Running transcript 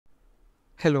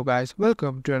Hello guys,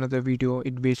 welcome to another video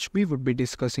in which we would be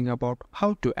discussing about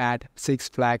how to add Six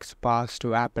Flags Pass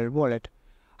to Apple Wallet.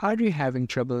 Are you having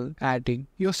trouble adding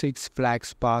your Six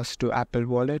Flags Pass to Apple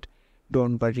Wallet?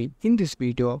 Don't worry, in this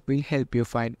video we'll help you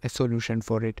find a solution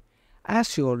for it.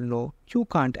 As you all know, you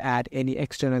can't add any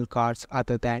external cards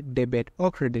other than debit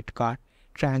or credit card,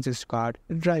 transit card,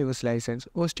 driver's license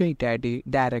or state ID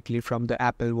directly from the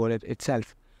Apple Wallet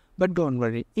itself. But don't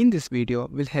worry, in this video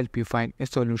we'll help you find a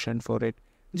solution for it.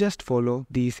 Just follow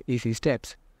these easy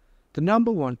steps. The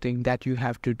number one thing that you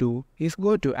have to do is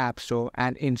go to App Store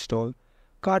and install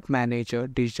Card Manager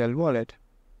Digital Wallet.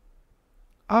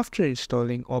 After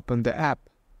installing, open the app.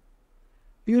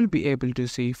 You will be able to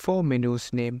see 4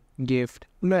 menus: name, gift,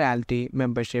 loyalty,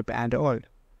 membership and all.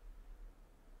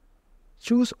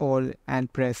 Choose all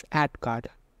and press Add Card.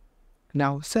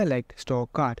 Now select Store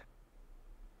Card.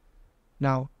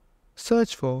 Now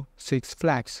search for Six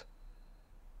Flags.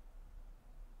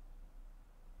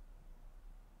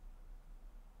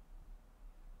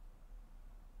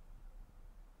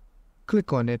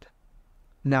 Click on it.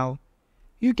 Now,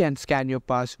 you can scan your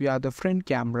pass via the front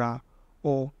camera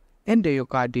or enter your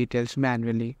card details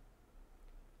manually.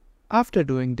 After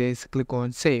doing this, click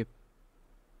on Save.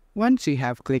 Once you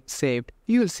have clicked Saved,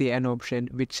 you will see an option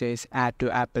which says Add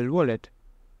to Apple Wallet.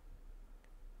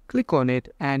 Click on it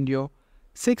and your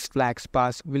Six Flags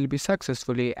Pass will be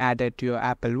successfully added to your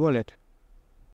Apple Wallet.